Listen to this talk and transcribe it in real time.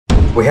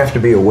We have to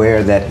be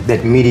aware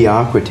that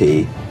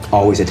mediocrity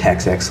always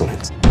attacks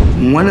excellence.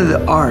 One of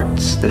the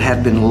arts that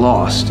have been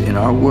lost in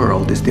our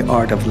world is the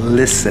art of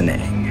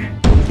listening.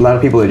 A lot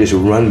of people are just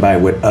run by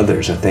what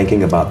others are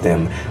thinking about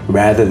them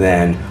rather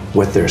than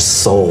what their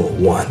soul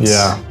wants.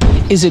 Yeah.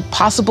 Is it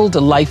possible to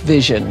life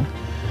vision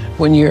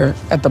when you're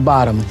at the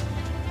bottom?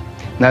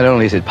 Not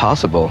only is it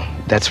possible,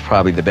 that's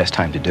probably the best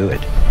time to do it.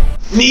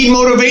 Need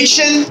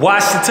motivation?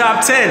 Watch the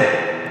Top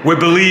 10 with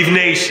Believe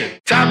Nation.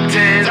 Top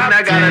 10,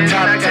 I got a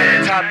top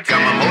 10. Got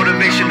my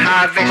motivation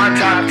high for my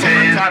top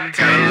 10.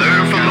 Gotta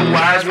learn from the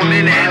wise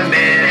women and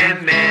men.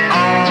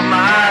 All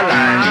my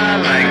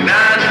life, like 9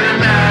 and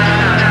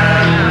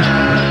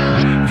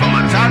 9. For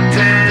my top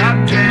 10,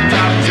 top 10,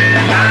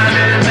 9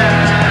 and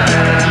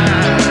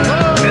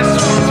 9. This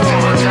one's for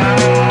my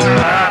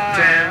top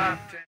 10.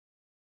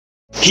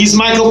 He's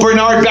Michael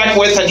Bernard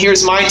Beckwith, and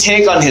here's my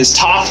take on his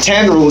top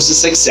 10 rules to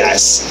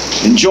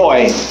success.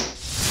 Enjoy.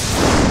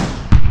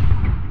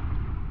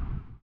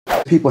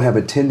 People have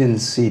a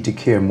tendency to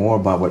care more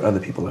about what other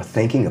people are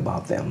thinking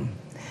about them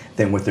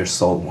than what their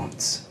soul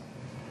wants.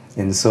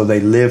 And so they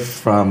live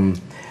from,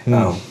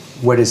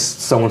 what is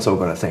so-and-so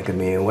going to think of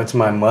me? And what's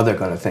my mother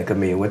going to think of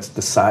me? What's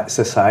the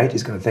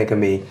society's going to think of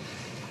me?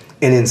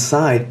 And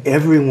inside,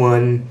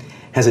 everyone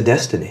has a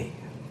destiny,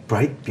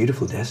 bright,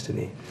 beautiful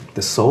destiny.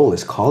 The soul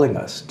is calling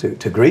us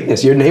to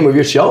greatness. Your name of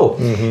your show,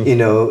 you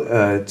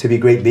know, to be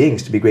great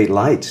beings, to be great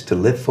lights, to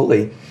live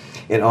fully.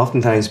 And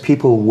oftentimes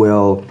people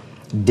will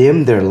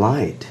dim their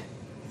light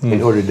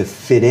in order to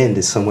fit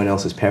into someone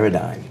else's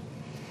paradigm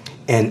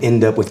and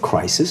end up with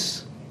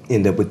crisis,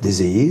 end up with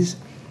disease,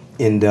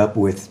 end up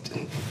with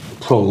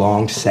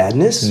prolonged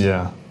sadness.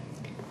 Yeah.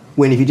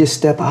 When if you just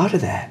step out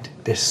of that,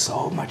 there's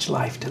so much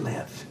life to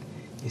live,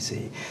 you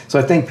see. So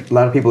I think a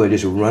lot of people are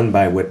just run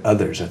by what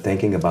others are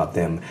thinking about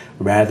them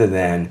rather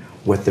than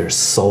what their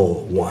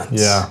soul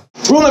wants. Yeah.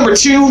 Rule number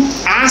 2,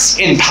 ask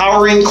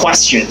empowering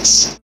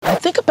questions.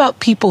 Think about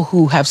people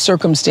who have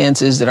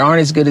circumstances that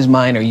aren't as good as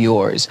mine or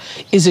yours.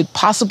 Is it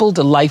possible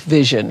to life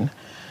vision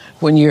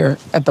when you're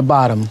at the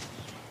bottom?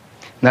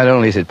 Not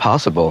only is it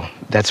possible,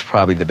 that's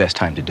probably the best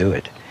time to do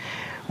it.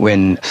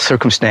 When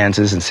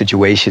circumstances and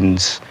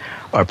situations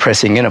are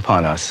pressing in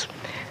upon us,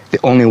 the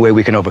only way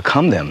we can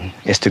overcome them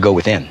is to go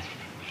within,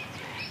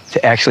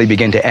 to actually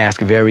begin to ask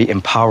very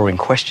empowering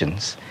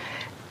questions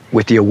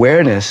with the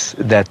awareness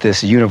that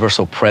this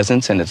universal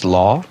presence and its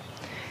law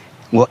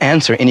will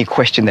answer any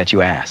question that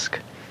you ask.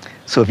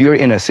 So if you're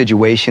in a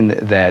situation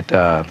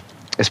that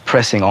is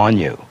pressing on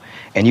you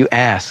and you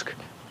ask,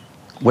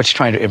 what's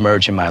trying to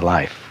emerge in my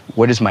life?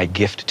 What is my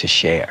gift to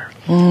share?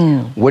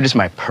 What is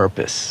my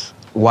purpose?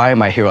 Why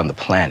am I here on the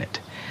planet?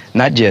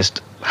 Not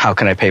just how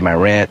can I pay my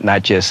rent,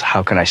 not just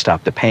how can I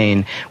stop the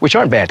pain, which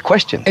aren't bad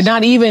questions.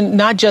 And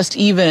not just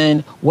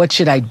even what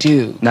should I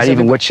do? Not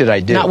even what should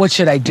I do? Not what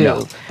should I do,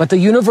 No. but the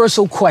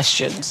universal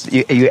questions.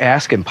 You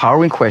ask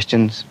empowering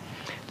questions.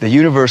 The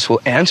universe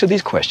will answer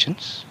these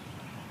questions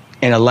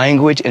in a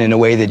language and in a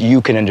way that you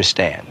can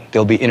understand.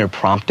 There'll be inner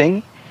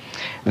prompting.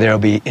 There'll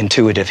be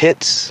intuitive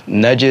hits,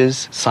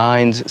 nudges,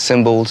 signs,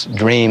 symbols,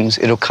 dreams.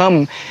 It'll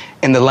come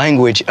in the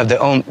language of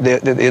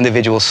the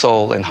individual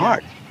soul and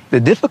heart. The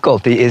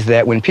difficulty is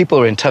that when people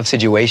are in tough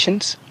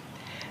situations,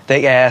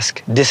 they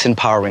ask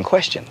disempowering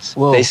questions.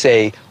 Whoa. They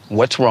say,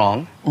 what's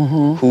wrong?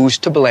 Who's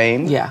to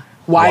blame? Yeah.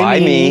 Why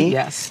me?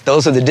 Yes.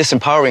 Those are the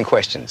disempowering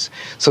questions.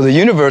 So the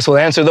universe will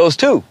answer those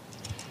too.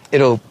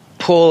 It'll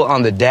pull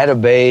on the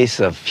database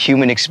of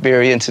human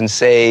experience and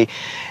say,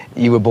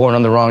 you were born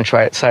on the wrong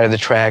side of the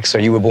tracks, or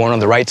you were born on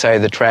the right side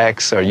of the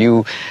tracks, or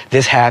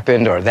this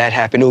happened or that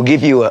happened. It'll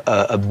give you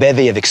a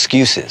bevy of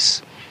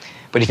excuses.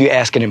 But if you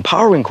ask an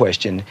empowering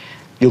question,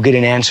 you'll get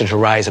an answer to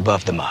rise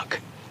above the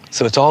muck.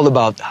 So it's all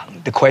about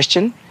the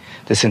question,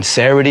 the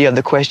sincerity of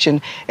the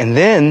question, and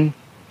then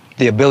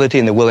the ability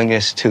and the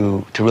willingness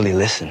to really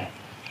listen,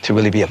 to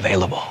really be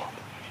available.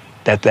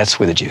 That's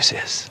where the juice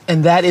is.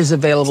 And that is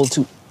available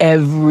to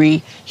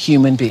every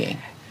human being.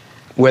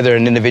 Whether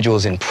an individual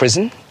is in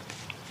prison,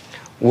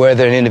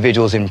 whether an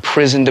individual is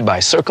imprisoned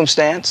by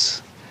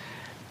circumstance,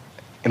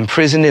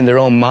 imprisoned in their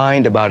own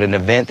mind about an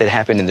event that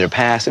happened in their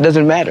past, it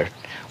doesn't matter.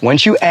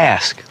 Once you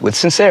ask with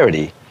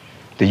sincerity,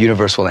 the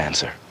universe will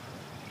answer.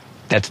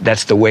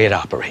 That's the way it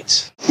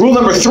operates. Rule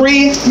number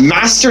 3,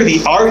 master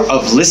the art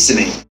of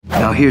listening.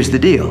 Now here's the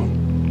deal.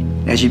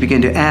 As you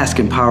begin to ask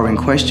empowering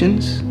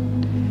questions,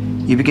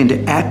 you begin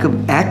to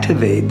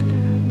activate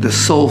the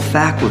soul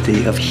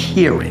faculty of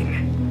hearing.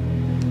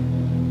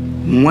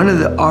 One of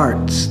the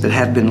arts that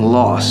have been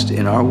lost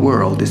in our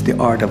world is the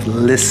art of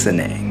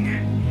listening.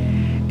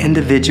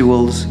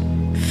 Individuals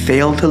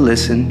fail to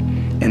listen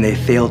and they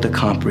fail to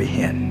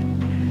comprehend.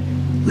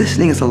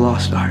 Listening is a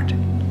lost art.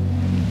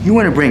 You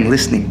want to bring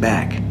listening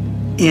back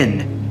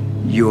in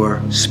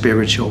your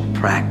spiritual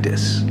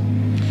practice.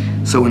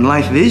 So in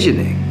life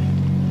visioning,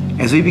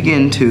 as we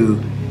begin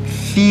to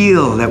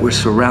feel that we're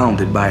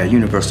surrounded by a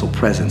universal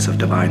presence of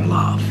divine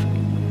love,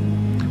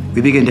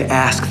 we begin to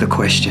ask the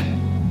question,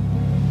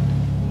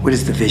 what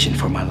is the vision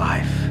for my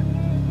life?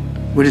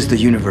 What is the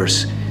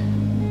universe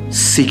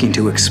seeking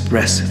to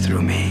express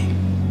through me?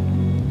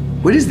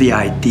 What is the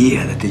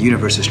idea that the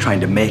universe is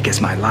trying to make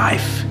as my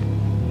life?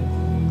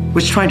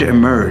 What's trying to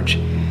emerge?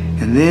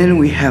 And then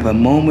we have a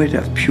moment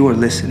of pure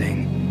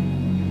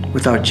listening.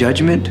 Without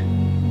judgment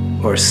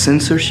or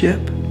censorship,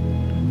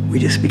 we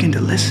just begin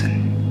to listen.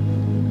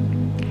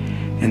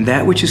 And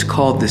that which is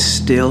called the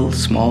still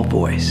small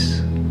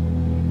voice,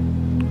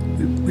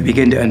 we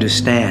begin to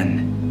understand.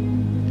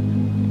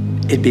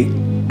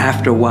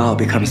 After a while,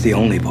 becomes the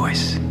only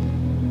voice.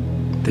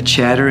 The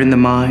chatter in the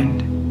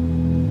mind,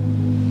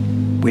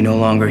 we no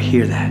longer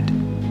hear that.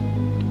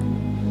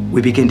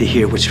 We begin to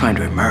hear what's trying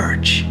to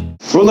emerge.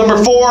 Rule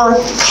number 4,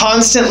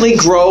 constantly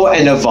grow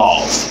and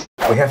evolve.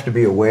 We have to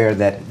be aware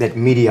that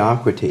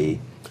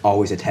mediocrity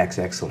always attacks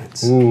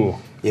excellence. Ooh.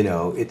 You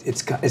know,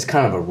 it's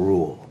kind of a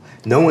rule.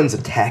 No one's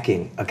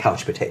attacking a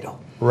couch potato.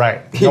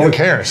 Right. No one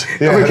cares.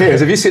 No one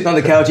cares. If you're sitting on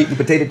the couch eating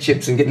potato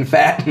chips and getting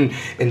fat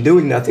and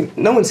doing nothing,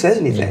 no one says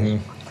anything.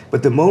 Mm-hmm.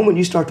 But the moment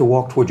you start to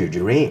walk toward your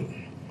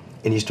dream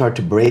and you start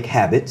to break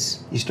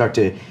habits, you start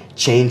to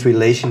change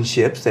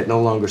relationships that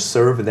no longer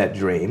serve that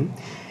dream,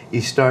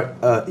 you start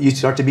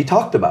to be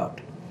talked about.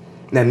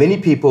 Now, many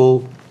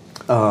people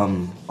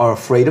are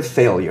afraid of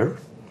failure,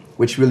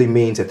 which really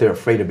means that they're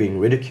afraid of being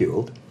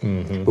ridiculed.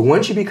 Mm-hmm. But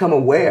once you become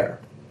aware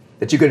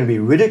that you're going to be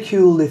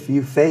ridiculed if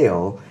you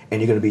fail and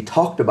you're going to be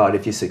talked about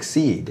if you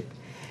succeed,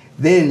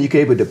 then you can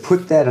be able to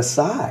put that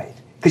aside.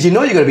 Because you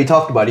know you're going to be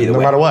talked about either way.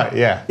 No matter what,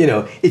 yeah. You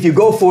know, if you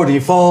go forward and you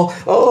fall,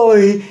 oh,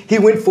 he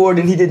went forward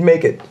and he didn't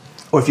make it.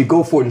 Or if you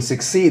go forward and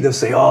succeed, they'll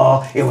say,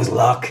 oh, it was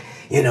luck,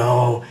 you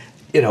know,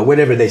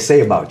 whatever they say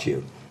about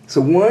you.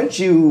 So once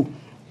you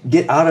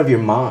get out of your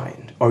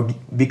mind or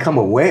become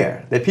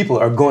aware that people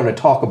are going to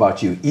talk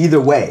about you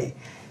either way,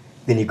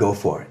 then you go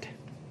for it,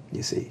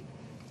 you see.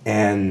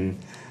 And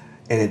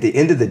at the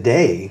end of the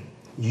day,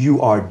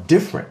 you are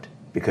different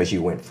because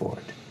you went for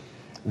it.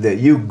 That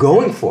you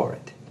going for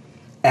it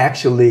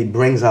actually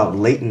brings out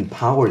latent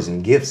powers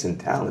and gifts and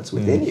talents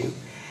within you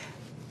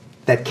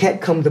that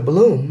can't come to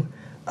bloom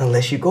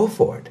unless you go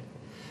for it.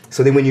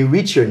 So then when you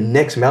reach your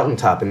next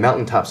mountaintop, and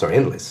mountaintops are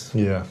endless.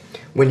 Yeah.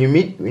 When you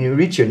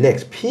reach your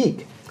next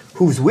peak,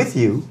 who's with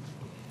you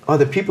are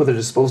the people that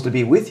are supposed to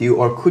be with you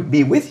or could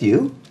be with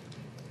you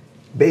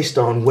based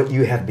on what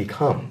you have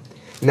become.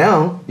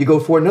 Now you go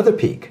for another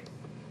peak.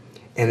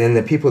 And then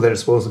the people that are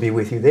supposed to be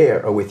with you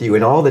there are with you.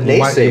 And all the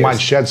naysayers. You might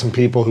shed some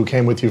people who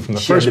came with you from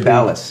the first peak.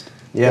 ballast.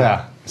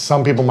 Yeah.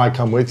 Some people might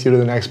come with you to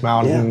the next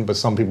mountain, Yeah. but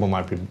some people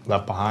might be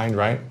left behind,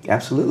 right?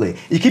 Absolutely.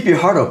 You keep your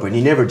heart open.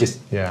 You never just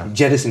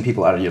jettison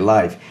people out of your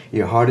life.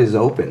 Your heart is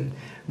open,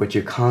 but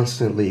you're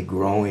constantly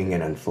growing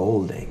and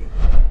unfolding.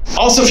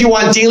 Also, if you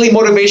want daily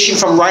motivation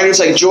from writers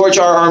like George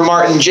R.R.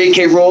 Martin,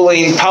 J.K.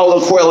 Rowling,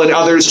 Paulo Coelho, and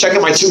others, check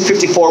out my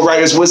 254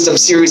 Writers Wisdom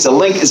series. The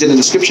link is in the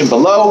description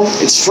below.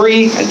 It's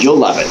free, and you'll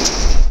love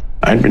it.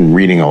 I'd been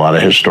reading a lot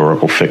of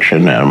historical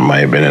fiction, and it might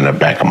have been in the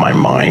back of my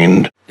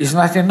mind. It's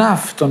not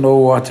enough to know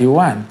what you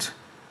want.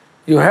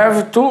 You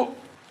have to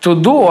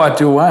do what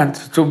you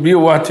want, to be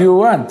what you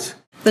want.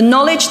 The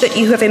knowledge that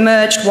you have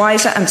emerged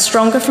wiser and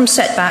stronger from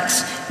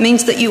setbacks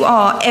means that you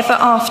are, ever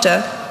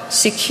after,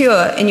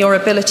 secure in your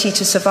ability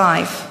to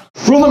survive.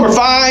 Rule number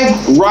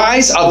 5,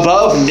 rise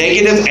above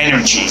negative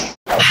energy.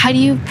 How do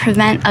you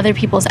prevent other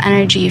people's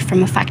energy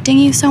from affecting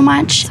you so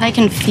much? I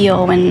can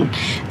feel when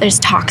there's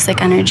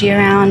toxic energy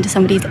around,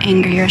 somebody's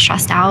angry or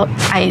stressed out,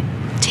 I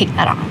take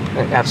that off.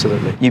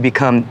 Absolutely. You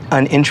become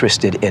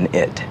uninterested in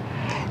it.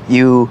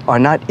 You are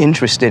not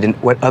interested in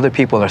what other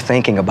people are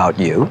thinking about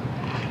you.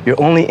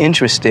 You're only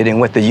interested in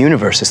what the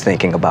universe is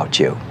thinking about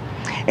you.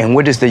 And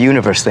what is the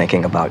universe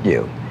thinking about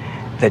you?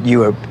 That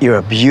you're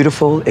a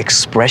beautiful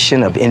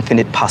expression of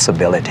infinite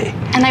possibility.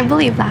 And I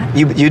believe that.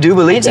 You do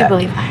believe that? I do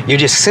believe that. You're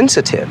just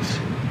sensitive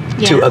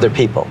to other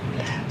people.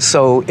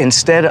 So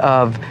instead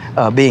of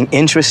being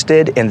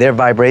interested in their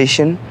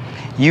vibration,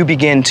 you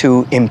begin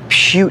to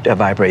impute a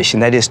vibration,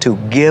 that is to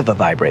give a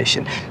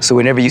vibration. So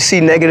whenever you see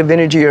negative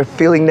energy or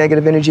feeling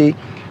negative energy,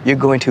 you're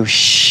going to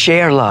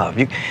share love.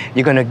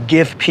 You're going to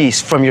give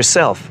peace from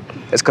yourself.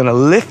 It's going to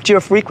lift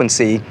your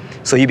frequency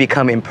so you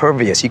become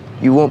impervious.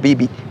 You won't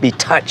be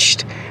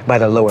touched by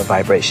the lower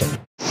vibration.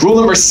 Rule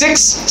number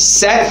 6,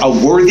 set a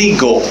worthy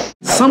goal.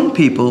 Some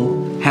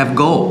people have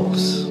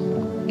goals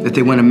that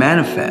they want to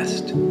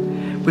manifest,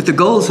 but the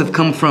goals have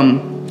come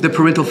from the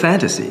parental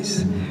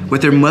fantasies,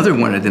 what their mother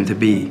wanted them to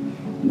be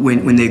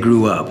when they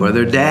grew up, or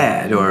their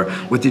dad, or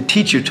what their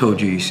teacher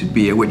told you should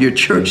be, or what your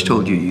church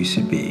told you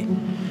should be.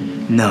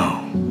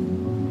 No,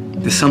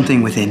 there's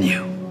something within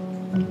you.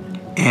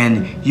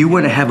 And you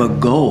want to have a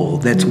goal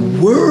that's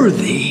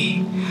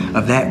worthy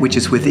of that which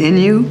is within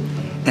you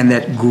and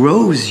that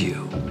grows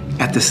you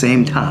at the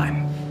same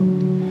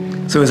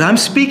time. So as I'm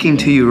speaking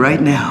to you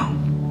right now,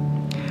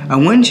 I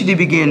want you to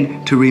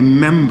begin to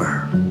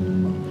remember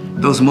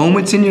those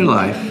moments in your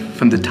life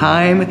from the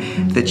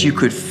time that you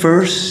could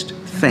first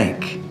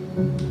think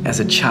as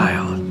a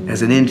child,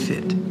 as an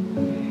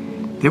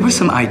infant. There were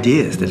some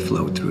ideas that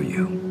flowed through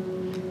you.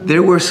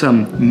 There were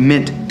some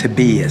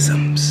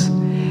meant-to-be-isms.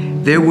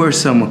 there were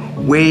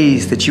some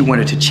ways that you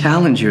wanted to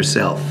challenge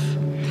yourself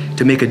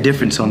to make a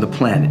difference on the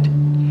planet.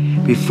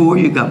 Before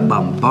you got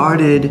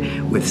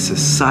bombarded with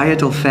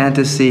societal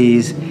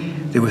fantasies,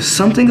 there was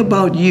something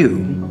about you,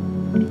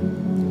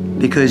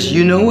 because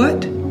you know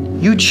what?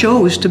 You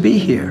chose to be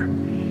here.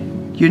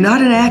 You're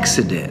not an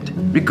accident,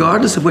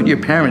 regardless of what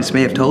your parents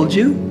may have told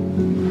you.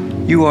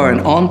 You are an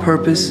on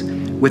purpose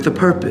with a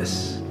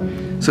purpose.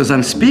 So as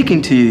I'm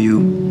speaking to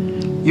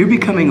you, you're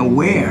becoming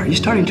aware, you're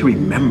starting to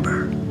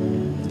remember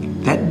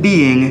that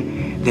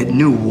being that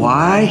knew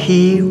why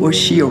he or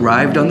she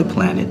arrived on the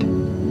planet,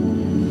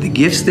 the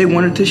gifts they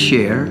wanted to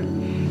share,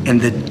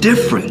 and the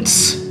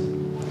difference,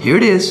 here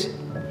it is,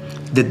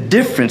 the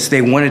difference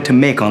they wanted to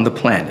make on the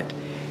planet.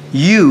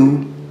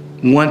 You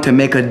want to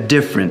make a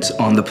difference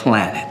on the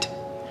planet.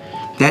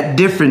 That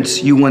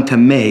difference you want to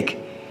make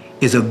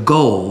is a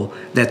goal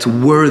that's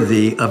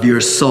worthy of your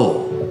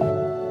soul.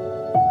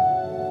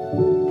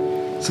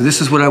 So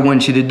this is what I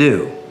want you to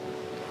do.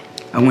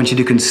 I want you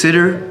to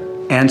consider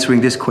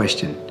answering this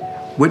question.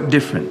 What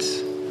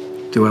difference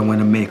do I want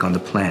to make on the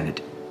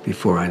planet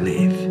before I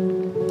leave?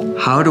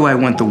 How do I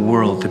want the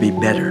world to be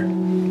better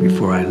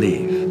before I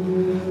leave?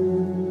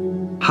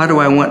 How do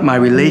I want my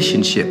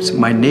relationships,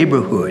 my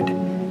neighborhood,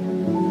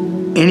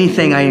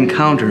 anything I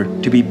encounter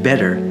to be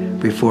better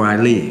before I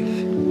leave?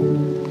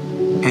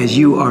 As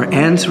you are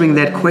answering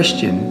that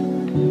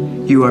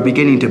question, you are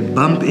beginning to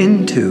bump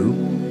into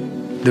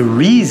the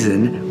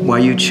reason why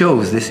you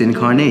chose this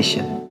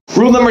incarnation.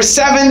 Rule number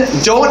 7,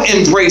 don't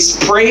embrace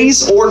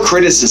praise or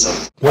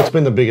criticism. What's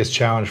been the biggest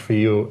challenge for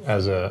you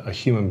as a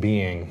human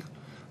being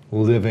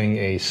living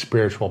a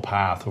spiritual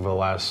path over the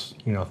last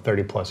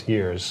 30 plus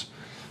years?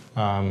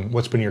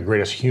 What's been your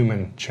greatest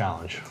human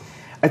challenge?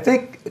 I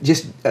think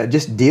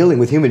just dealing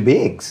with human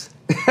beings.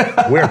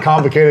 We're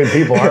complicated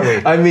people, aren't we?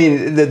 I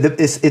mean,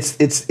 it's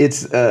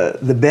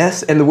the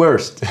best and the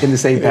worst in the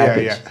same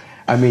package. Yeah.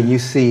 I mean, you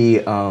see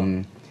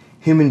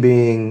human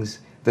beings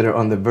that are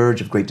on the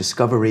verge of great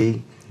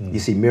discovery. You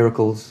see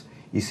miracles.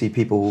 You see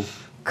people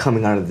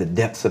coming out of the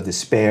depths of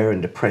despair and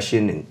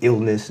depression and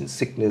illness and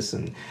sickness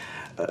and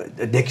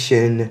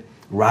addiction,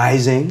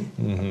 rising.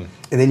 And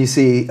then you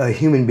see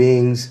human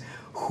beings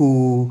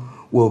who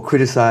will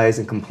criticize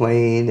and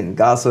complain and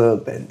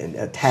gossip and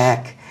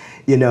attack,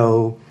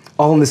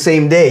 all in the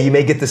same day. You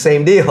may get the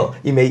same deal.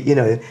 You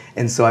may,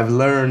 and so I've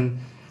learned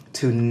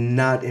to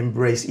not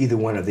embrace either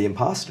one of the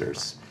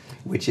imposters,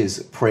 which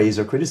is praise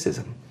or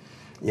criticism.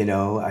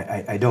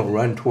 I don't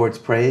run towards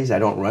praise. I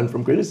don't run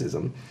from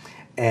criticism.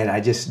 And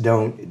I just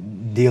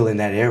don't deal in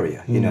that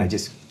area. I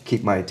just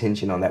keep my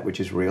attention on that which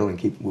is real and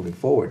keep moving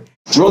forward.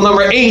 Rule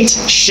number 8,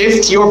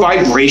 shift your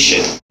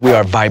vibration. We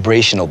are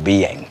vibrational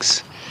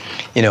beings.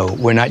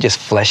 We're not just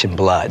flesh and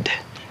blood.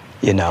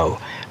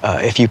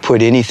 If you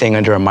put anything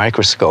under a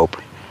microscope,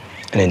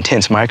 an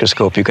intense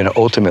microscope, you can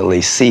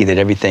ultimately see that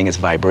everything is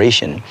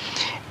vibration.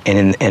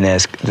 And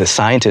as the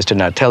scientists are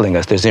now telling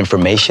us, there's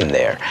information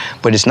there,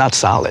 but it's not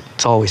solid.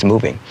 It's always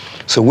moving.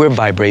 So we're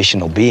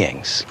vibrational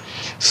beings.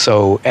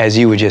 So as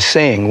you were just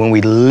saying, when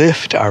we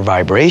lift our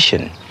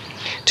vibration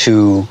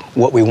to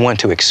what we want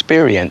to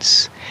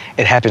experience,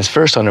 it happens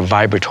first on a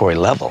vibratory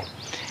level,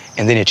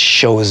 and then it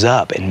shows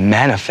up and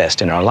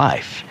manifests in our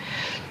life.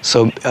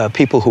 So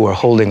people who are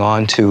holding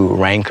on to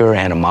rancor,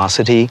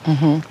 animosity,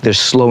 they're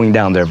slowing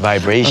down their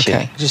vibration.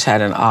 Okay, just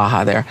had an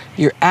aha there.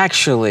 You're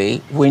actually,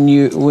 when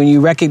you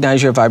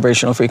recognize your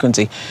vibrational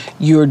frequency,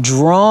 you're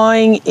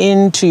drawing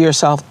into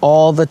yourself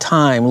all the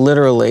time,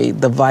 literally,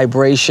 the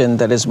vibration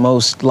that is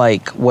most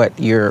like what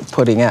you're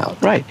putting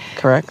out. Right.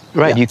 Correct?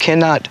 Right. Yeah. You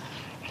cannot,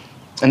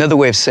 another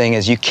way of saying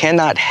is you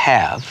cannot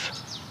have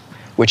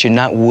what you're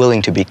not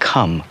willing to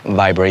become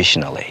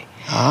vibrationally.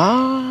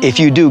 Ah. If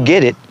you do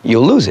get it,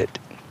 you'll lose it.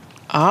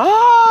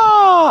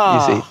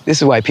 Ah. You see,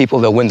 this is why people,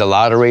 they'll win the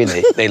lottery,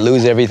 they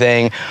lose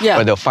everything,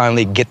 or they'll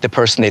finally get the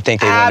person they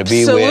think they want to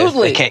be with.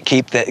 They can't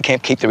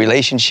keep the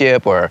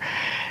relationship, or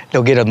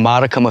they'll get a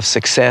modicum of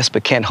success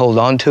but can't hold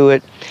on to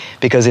it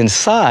because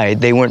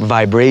inside they weren't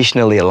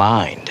vibrationally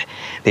aligned.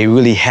 They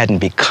really hadn't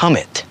become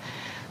it.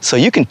 So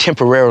you can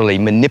temporarily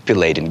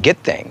manipulate and get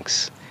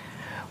things,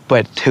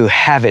 but to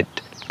have it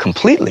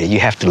completely, you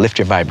have to lift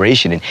your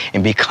vibration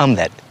and become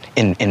that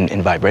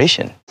in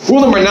vibration.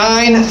 Rule number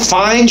 9,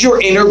 find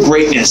your inner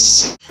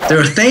greatness. There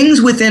are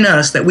things within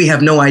us that we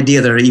have no idea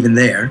that are even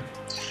there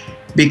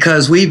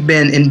because we've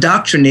been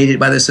indoctrinated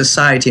by the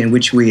society in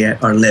which we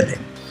are living.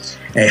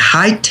 A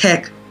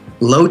high-tech,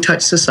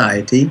 low-touch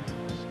society,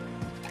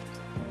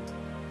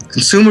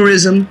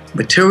 consumerism,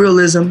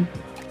 materialism,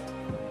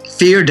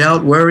 fear,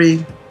 doubt,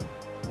 worry.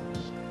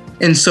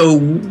 And so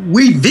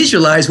we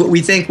visualize what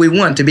we think we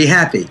want to be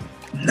happy.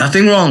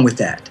 Nothing wrong with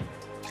that.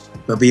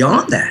 But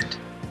beyond that,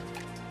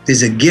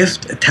 there's a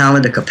gift, a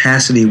talent, a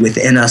capacity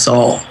within us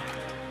all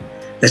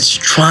that's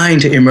trying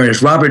to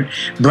emerge. Robert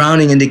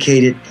Browning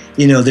indicated,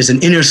 there's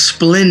an inner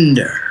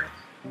splendor,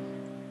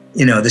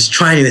 that's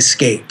trying to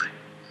escape.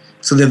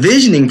 So the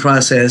visioning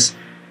process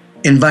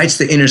invites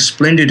the inner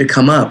splendor to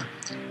come up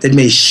that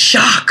may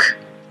shock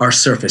our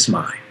surface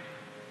mind.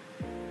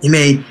 You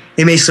may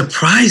It may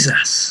surprise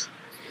us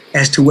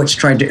as to what's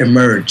trying to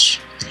emerge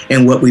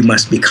and what we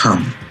must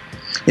become.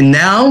 And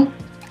now,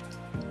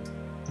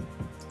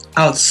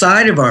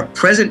 outside of our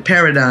present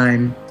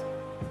paradigm,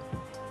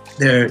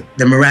 the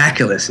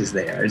miraculous is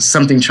there. It's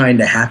something trying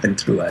to happen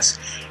through us,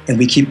 and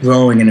we keep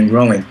growing and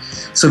growing.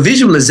 So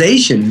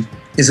visualization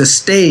is a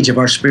stage of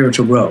our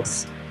spiritual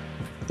growth.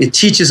 It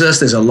teaches us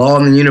there's a law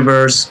in the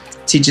universe,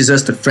 teaches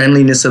us the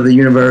friendliness of the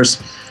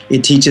universe.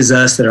 It teaches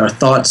us that our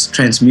thoughts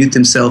transmute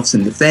themselves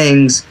into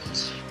things.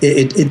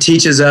 It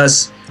teaches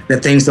us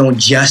that things don't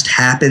just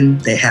happen,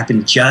 they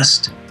happen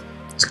just.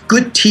 It's a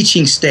good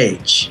teaching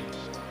stage.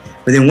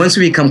 But then once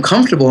we become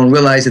comfortable and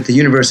realize that the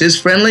universe is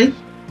friendly,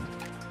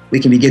 we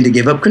can begin to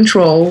give up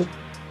control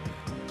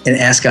and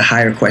ask a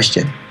higher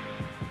question.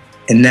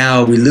 And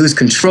now we lose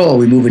control,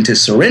 we move into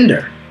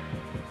surrender.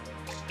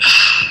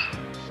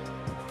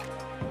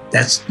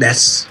 That's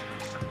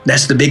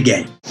the big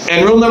game.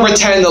 And rule number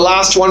 10, the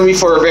last one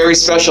before a very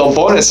special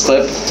bonus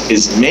clip,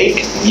 is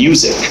make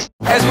music.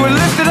 As we're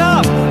lifted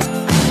up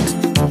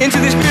into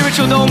the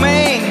spiritual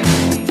domain,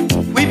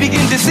 we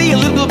begin to see a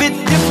little bit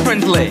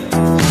differently.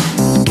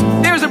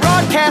 There's a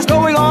broadcast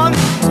going on.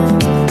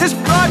 This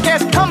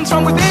broadcast comes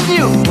from within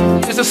you.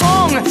 There's a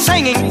song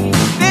singing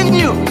within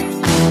you.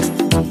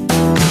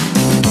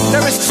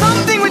 There is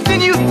something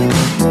within you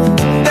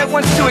that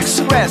wants to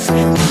express.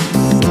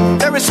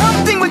 There is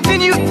something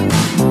within you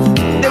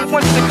that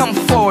wants to come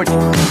forward.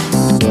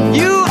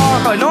 You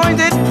are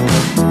anointed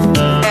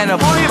and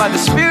appointed by the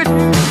Spirit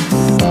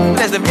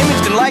as the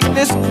image and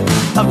likeness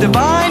of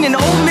divine and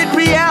ultimate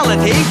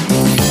reality.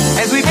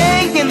 As we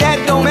bank in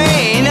that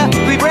domain,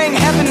 we bring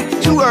heaven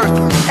to earth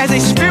as a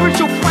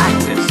spiritual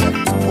practice.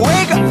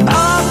 Wake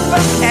up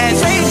and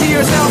say to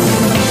yourself,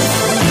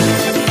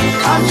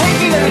 I'm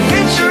taking an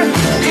adventure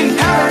in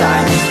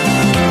paradise.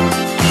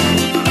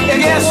 And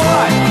guess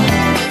what?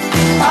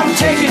 I'm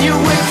taking you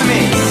with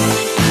me.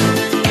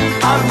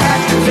 I'm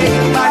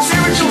activating my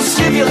spiritual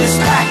stimulus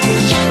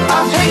package.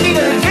 I'm taking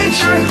an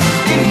adventure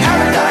in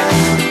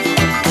paradise.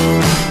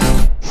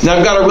 Now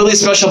I've got a really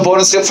special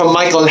bonus tip from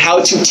Michael on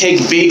how to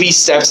take baby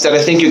steps that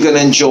I think you're going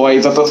to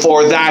enjoy. But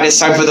before that, it's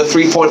time for the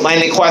 3-point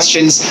landing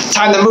questions.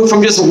 Time to move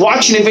from just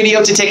watching a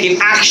video to taking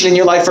action in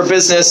your life or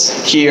business.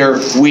 Here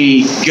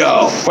we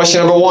go.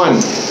 Question number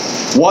 1.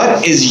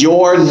 What is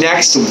your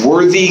next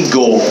worthy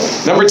goal?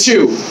 Number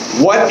 2,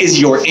 what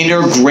is your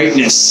inner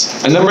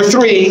greatness? And number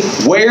 3,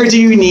 where do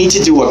you need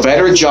to do a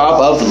better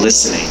job of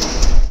listening?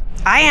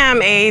 I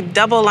am a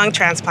double lung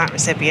transplant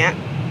recipient.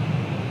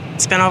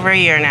 It's been over a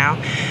year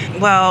now.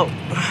 Well,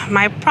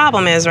 my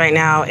problem is right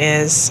now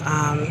is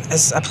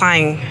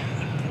applying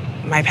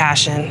my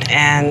passion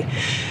and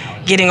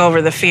getting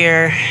over the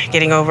fear,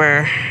 getting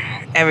over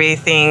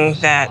everything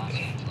that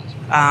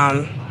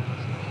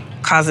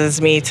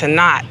causes me to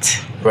not,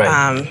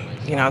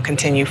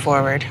 continue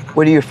forward.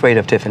 What are you afraid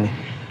of, Tiffany?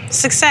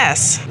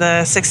 Success.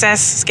 The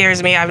success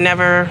scares me. I've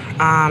never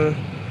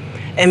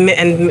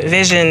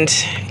envisioned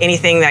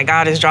anything that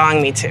God is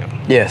drawing me to.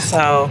 Yes.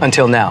 So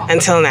until now.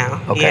 Until now.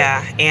 Okay.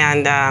 Yeah.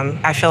 And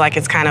I feel like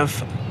it's kind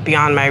of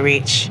beyond my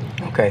reach.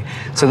 Okay.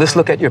 So let's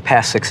look at your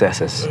past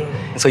successes.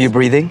 So you're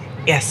breathing?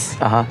 Yes.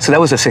 So that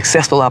was a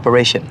successful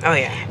operation. Oh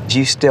yeah. Do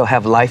you still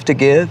have life to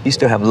give? You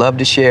still have love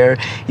to share?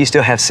 You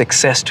still have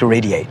success to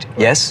radiate?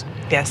 Yes?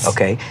 Yes.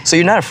 Okay. So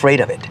you're not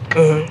afraid of it.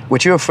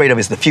 What you're afraid of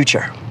is the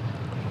future.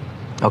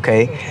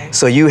 Okay?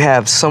 So you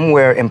have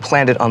somewhere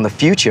implanted on the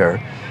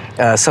future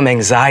some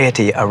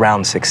anxiety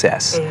around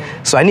success.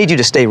 So I need you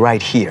to stay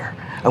right here.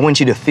 I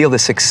want you to feel the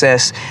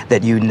success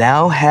that you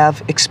now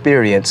have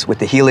experienced with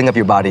the healing of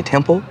your body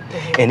temple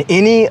and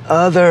any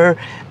other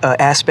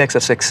aspects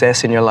of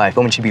success in your life.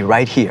 I want you to be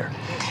right here.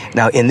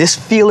 Now, in this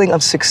feeling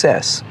of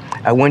success,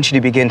 I want you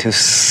to begin to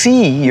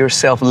see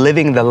yourself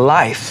living the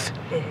life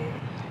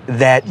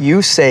that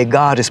you say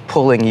God is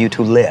pulling you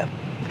to live.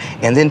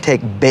 And then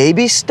take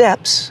baby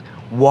steps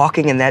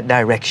walking in that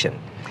direction.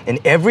 And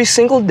every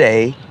single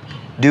day,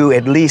 do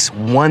at least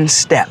one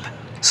step.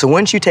 So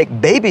once you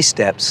take baby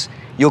steps,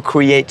 you'll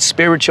create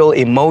spiritual,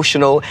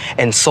 emotional,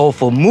 and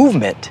soulful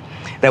movement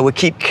that will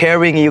keep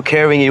carrying you.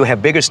 You'll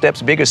have bigger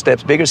steps, bigger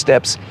steps, bigger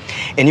steps.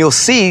 And you'll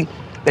see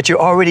that you're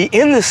already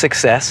in the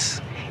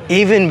success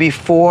even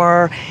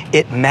before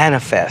it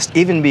manifests,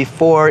 even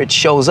before it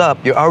shows up.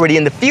 You're already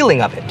in the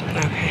feeling of it.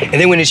 Okay. And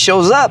then when it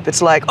shows up,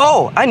 it's like,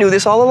 oh, I knew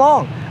this all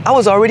along. I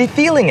was already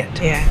feeling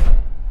it. Yeah.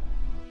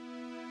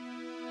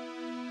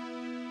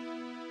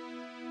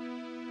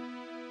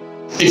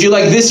 If you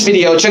like this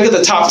video, check out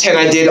the top 10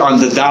 I did on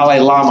the Dalai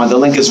Lama. The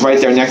link is right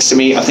there next to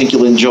me. I think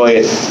you'll enjoy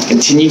it.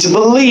 Continue to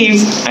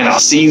believe, and I'll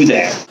see you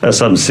there.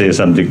 Some say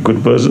something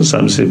good person,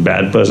 some say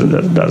bad person,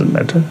 that doesn't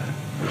matter.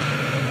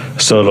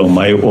 So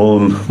my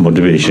own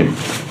motivation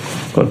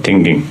for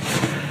thinking